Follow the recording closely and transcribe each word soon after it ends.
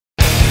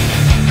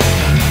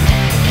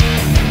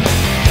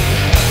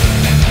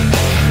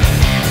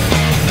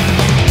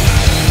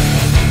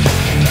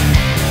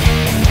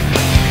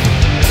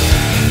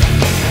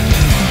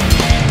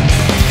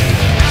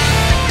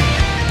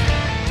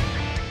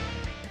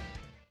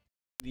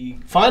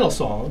final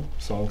song,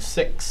 song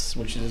 6,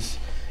 which is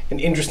an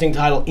interesting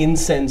title,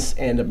 Incense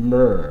and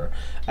Myrrh.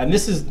 And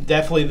this is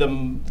definitely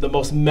the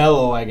most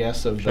mellow, I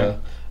guess, of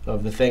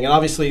the thing. And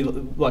obviously,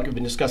 like we've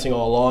been discussing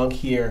all along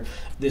here,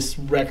 this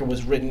record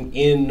was written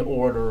in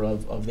order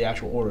of the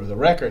actual order of the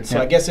record.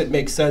 So I guess it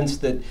makes sense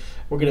that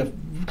we're going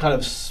to kind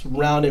of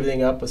round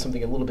everything up with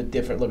something a little bit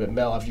different, a little bit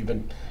mellow, after you've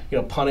been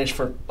punished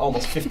for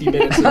almost 50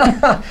 minutes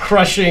of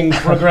crushing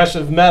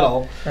progressive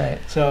metal. Right.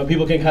 So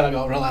people can kind of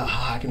go,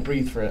 I can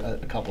breathe for a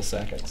couple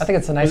seconds. I think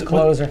it's a nice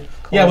closer.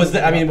 Yeah, is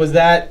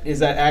that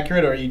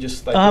accurate, or are you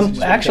just like, this is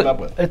just actually, what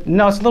you came up with?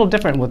 No, it's a little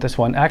different with this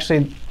one.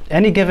 Actually,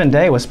 Any Given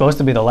Day was supposed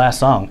to be the last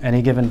song.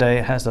 Any Given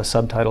Day has the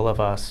subtitle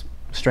of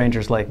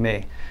Strangers Like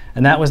Me.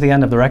 And that was the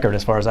end of the record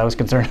as far as I was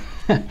concerned.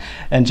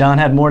 And John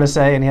had more to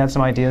say, and he had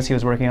some ideas he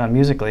was working on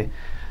musically.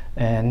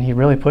 And he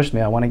really pushed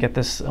me. I want to get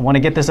this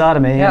out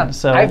of me. Yeah, and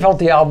so I felt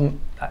the album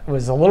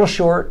was a little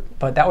short,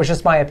 but that was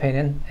just my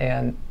opinion.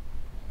 And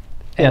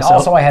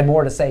also I had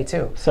more to say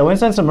too. So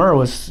Incense and Myrrh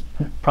was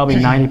probably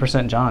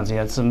 90% John's. He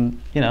had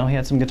some, he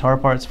had some guitar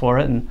parts for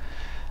it, and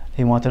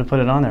he wanted to put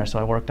it on there. So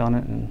I worked on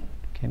it and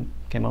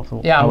came up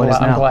with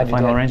I'm glad the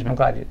final arrangement. I'm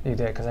glad you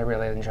did, because I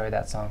really enjoyed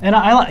that song. And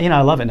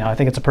I love it now. I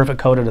think it's a perfect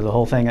coda to the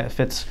whole thing. It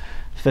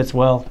fits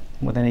well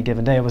with Any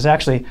Given Day. It was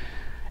actually,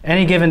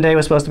 Any Given Day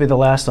was supposed to be the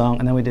last song,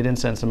 and then we did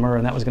Incense and Myrrh,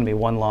 and that was going to be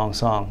one long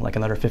song, like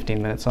another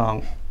 15-minute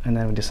song. And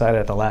then we decided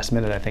at the last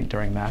minute, I think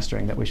during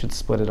mastering, that we should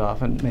split it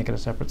off and make it a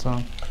separate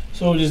song.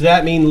 So does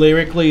that mean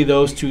lyrically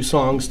those two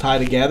songs tie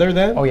together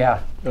then? Oh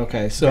yeah.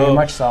 Okay, so very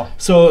much so.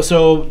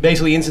 So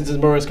basically, Incense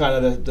and Myrrh is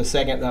kind of the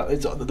second.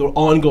 It's the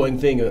ongoing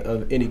thing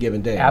of Any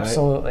Given Day.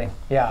 Absolutely. Right?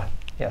 Yeah.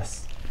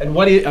 Yes. And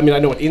what is? I mean, I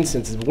know what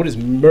incense is, but what is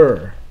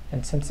myrrh?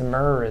 Incense and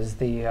Myrrh is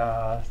the.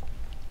 I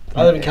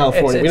live in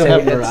California. We don't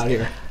have myrrh out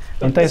here.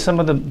 Aren't they some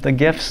of the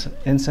gifts,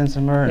 incense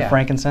and myrrh and Yeah.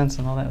 frankincense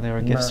and all that? They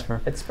were gifts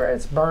Myrrh. for.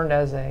 It's burned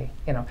as a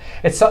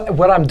It's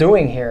what I'm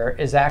doing here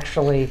is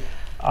actually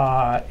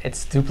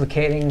it's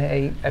duplicating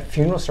a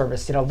funeral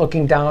service.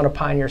 Looking down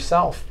upon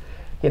yourself.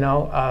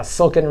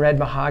 Silken red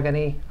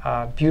mahogany,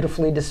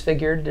 beautifully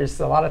disfigured. There's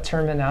a lot of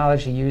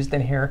terminology used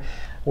in here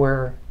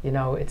where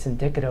it's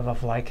indicative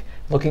of like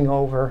looking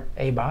over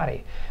a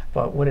body.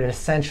 But what it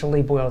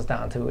essentially boils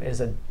down to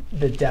is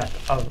the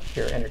death of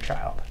your inner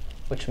child,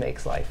 which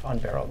makes life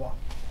unbearable.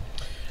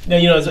 Now,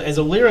 as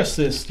a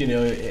lyricist,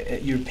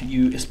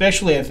 you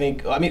especially, I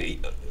think, we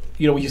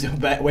used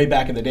to way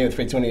back in the day with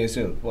Fred Tony, used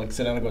to like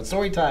sit down and go,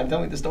 story time,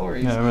 tell me the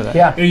stories. Yeah, I remember that.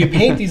 Yeah. You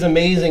paint these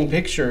amazing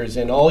pictures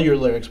in all your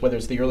lyrics, whether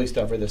it's the early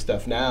stuff or the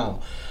stuff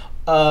now.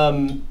 How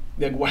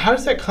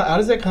does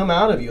that come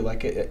out of you?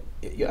 Like,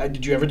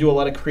 did you ever do a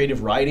lot of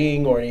creative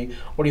writing or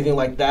anything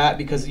like that?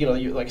 Because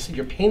like I said,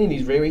 you're painting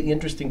these very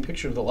interesting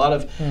pictures with a lot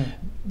of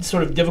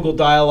sort of difficult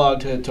dialogue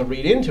to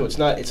read into. It's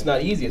not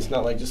easy. It's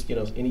not like just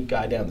any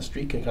guy down the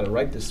street can kind of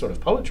write this sort of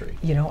poetry.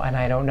 And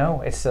I don't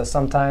know. It's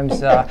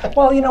sometimes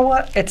well, you know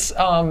what? It's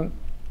in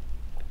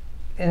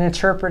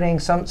interpreting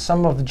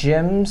some of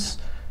Jim's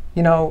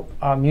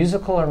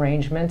musical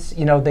arrangements,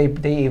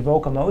 they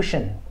evoke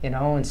emotion,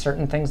 and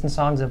certain things in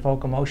songs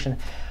evoke emotion.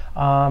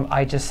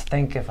 I just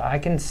think if I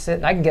can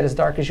sit, I can get as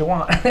dark as you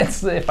want.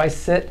 If I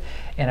sit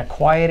in a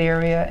quiet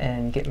area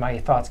and my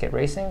thoughts get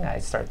racing, I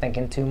start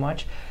thinking too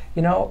much,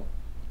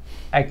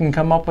 I can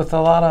come up with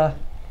a lot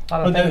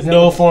of things.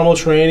 No formal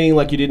training,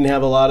 like you didn't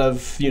have a lot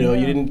of, you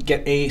didn't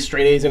get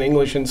straight A's in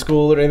English in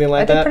school or anything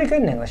like that? I did pretty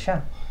good in English,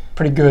 yeah.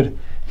 Pretty good.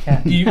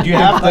 Yeah. Do you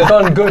have to? I've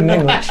done good in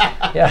English.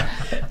 Yeah.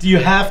 Do you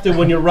have to,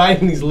 when you're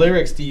writing these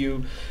lyrics, do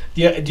you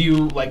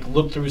like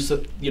look through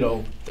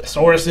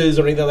sources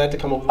or anything like that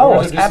to come up with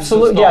words? Oh,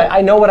 absolutely. Yeah,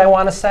 I know what I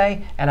want to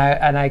say, and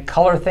I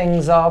color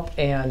things up,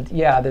 and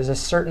there's a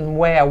certain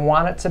way I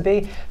want it to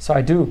be. So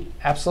I do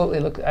absolutely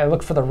look. I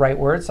look for the right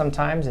words.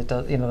 Sometimes it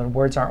does. The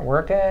words aren't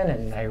working,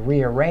 and I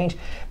rearrange.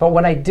 But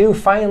when I do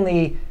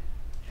finally.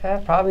 Yeah,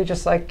 probably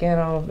just like,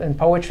 in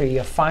poetry,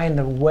 you find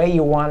the way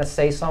you want to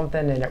say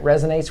something and it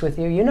resonates with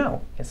you,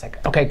 It's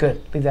like, okay,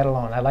 good, leave that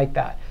alone. I like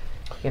that,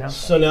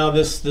 So now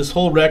this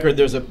whole record,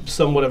 there's a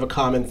somewhat of a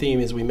common theme,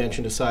 as we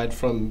mentioned, aside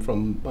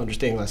from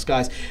Understanding Less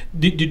Skies.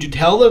 Did you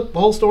tell the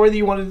whole story that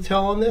you wanted to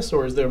tell on this,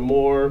 or is there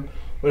more?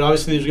 Well,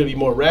 obviously there's going to be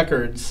more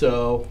records,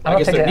 so I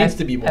guess there needs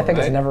to be more, I think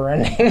right? It's never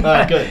ending. All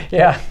right, good.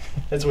 Yeah.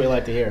 That's what we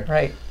like to hear.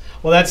 Right.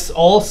 Well, that's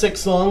all 6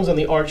 songs on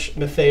the Arch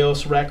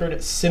Matheos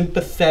record,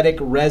 Sympathetic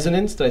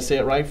Resonance. Did I say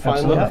it right? Finally,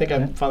 Absolutely. I think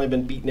I've finally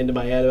been beaten into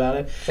my head about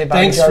it. Say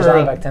Thanks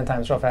for like 10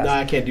 times real fast. No,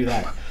 I can't do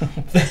that.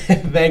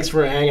 Thanks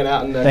for hanging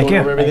out and Thank going you.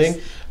 over everything.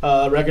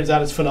 Record's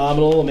out. It's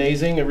phenomenal,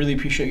 amazing. I really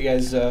appreciate you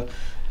guys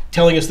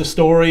telling us the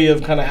story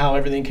of kind of how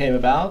everything came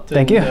about.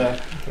 Thank you.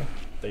 There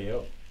you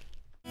go.